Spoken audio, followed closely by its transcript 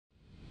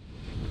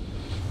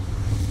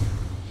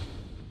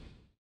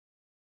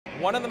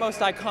One of the most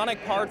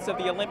iconic parts of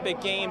the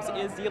Olympic Games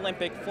is the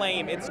Olympic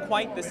flame. It's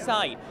quite the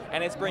sight,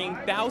 and it's bringing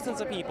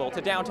thousands of people to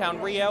downtown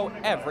Rio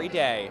every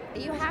day.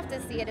 You have to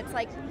see it. It's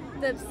like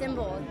the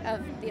symbol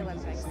of the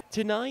Olympics.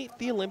 Tonight,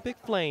 the Olympic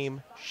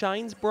flame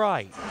shines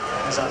bright,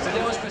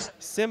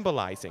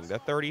 symbolizing the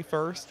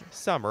 31st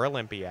Summer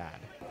Olympiad.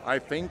 I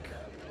think,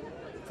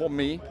 for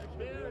me,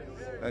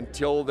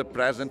 until the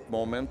present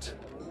moment,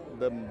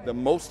 the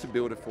most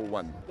beautiful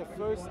one. The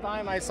first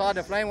time I saw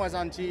the flame was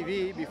on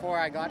TV before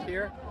I got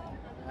here,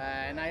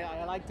 and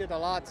I liked it a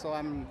lot, so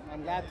I'm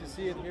glad to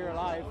see it here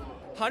live.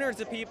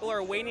 Hundreds of people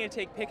are waiting to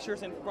take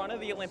pictures in front of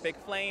the Olympic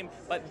flame,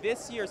 but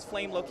this year's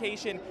flame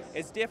location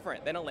is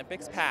different than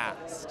Olympics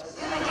past.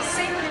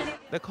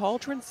 The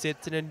Cauldron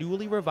sits in a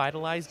newly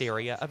revitalized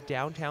area of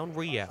downtown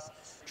Rio.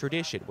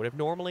 Tradition would have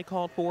normally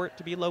called for it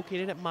to be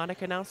located at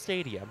Maracanã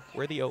Stadium,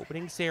 where the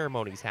opening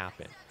ceremonies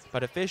happen.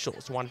 But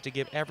officials wanted to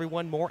give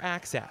everyone more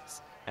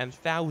access, and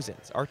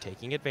thousands are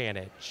taking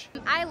advantage.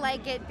 I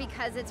like it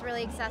because it's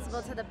really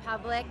accessible to the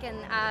public, and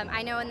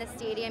I know in the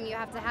stadium you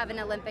have to have an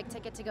Olympic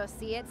ticket to go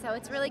see it, so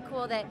it's really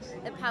cool that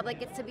the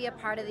public gets to be a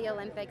part of the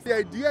Olympics. The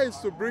idea is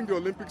to bring the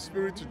Olympic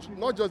spirit to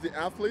not just the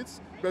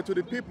athletes, but to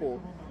the people.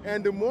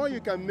 And the more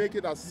you can make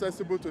it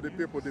accessible to the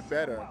people, the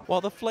better. While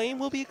the flame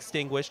will be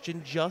extinguished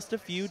in just a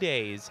few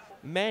days,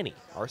 many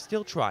are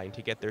still trying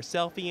to get their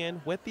selfie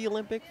in with the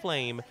Olympic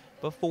flame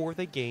before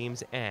the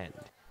games end,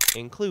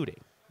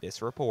 including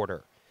this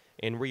reporter.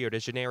 In Rio de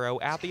Janeiro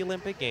at the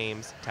Olympic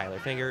Games, Tyler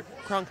Fingert,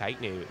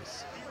 Cronkite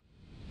News.